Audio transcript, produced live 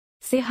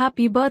say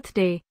happy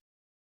birthday.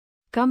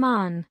 Come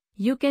on,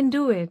 you can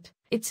do it.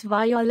 It's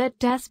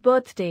Violetta's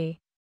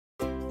birthday.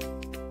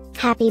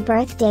 Happy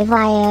birthday,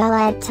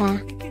 Violetta.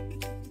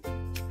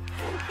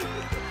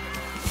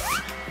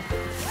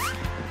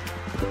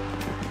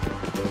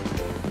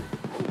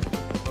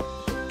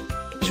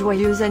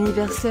 Joyeux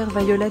anniversaire,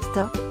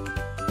 Violetta.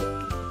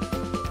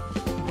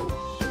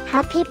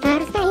 Happy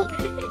birthday,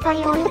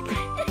 Violetta.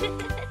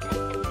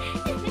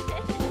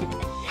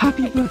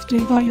 Happy birthday,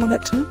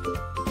 Violetta.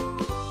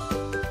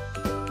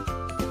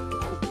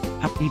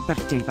 Happy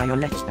birthday,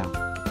 Violetta.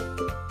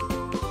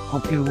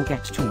 Hope you will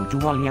get to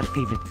do all your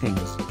favorite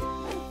things.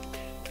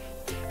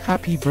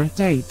 Happy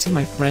birthday to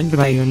my friend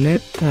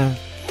Violetta.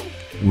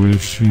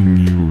 Wishing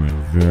you a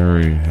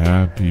very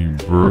happy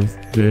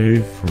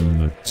birthday from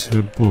the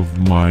tip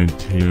of my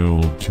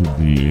tail to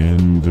the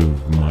end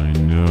of my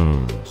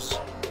nose.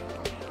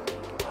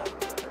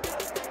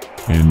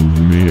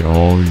 And may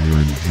all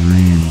your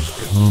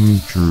dreams come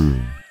true.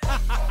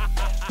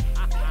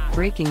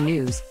 Breaking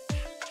news.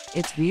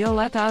 It's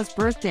Violetta's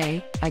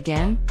birthday,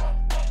 again?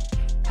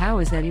 How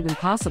is that even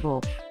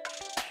possible?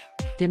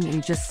 Didn't we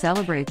just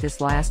celebrate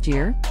this last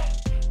year?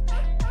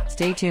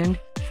 Stay tuned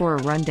for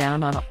a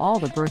rundown on all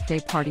the birthday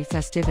party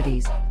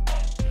festivities.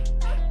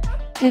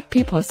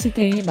 Happy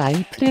birthday,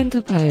 my friend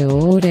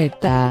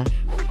Violetta.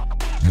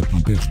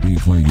 Happy birthday,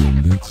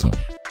 Violetta.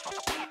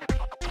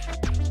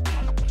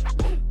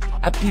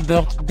 Happy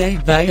birthday,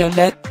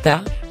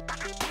 Violetta.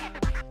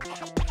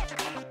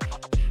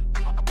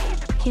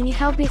 Can you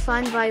help me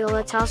find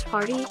Violetta's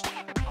party?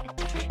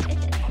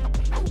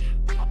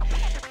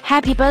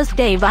 Happy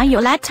birthday,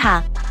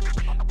 Violetta.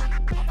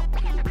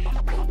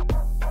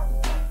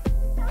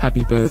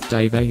 Happy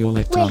birthday,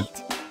 Violetta.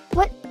 Wait,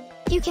 what?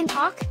 You can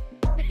talk?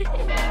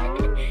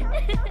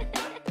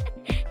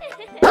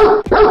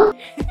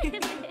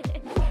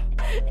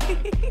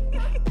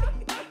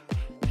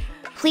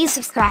 Please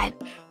subscribe,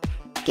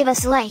 give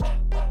us a like,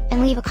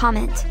 and leave a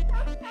comment.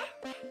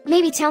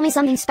 Maybe tell me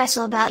something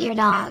special about your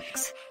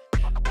dogs.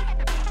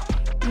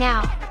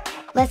 Now,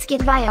 let's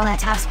get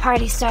Violetta's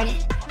party started.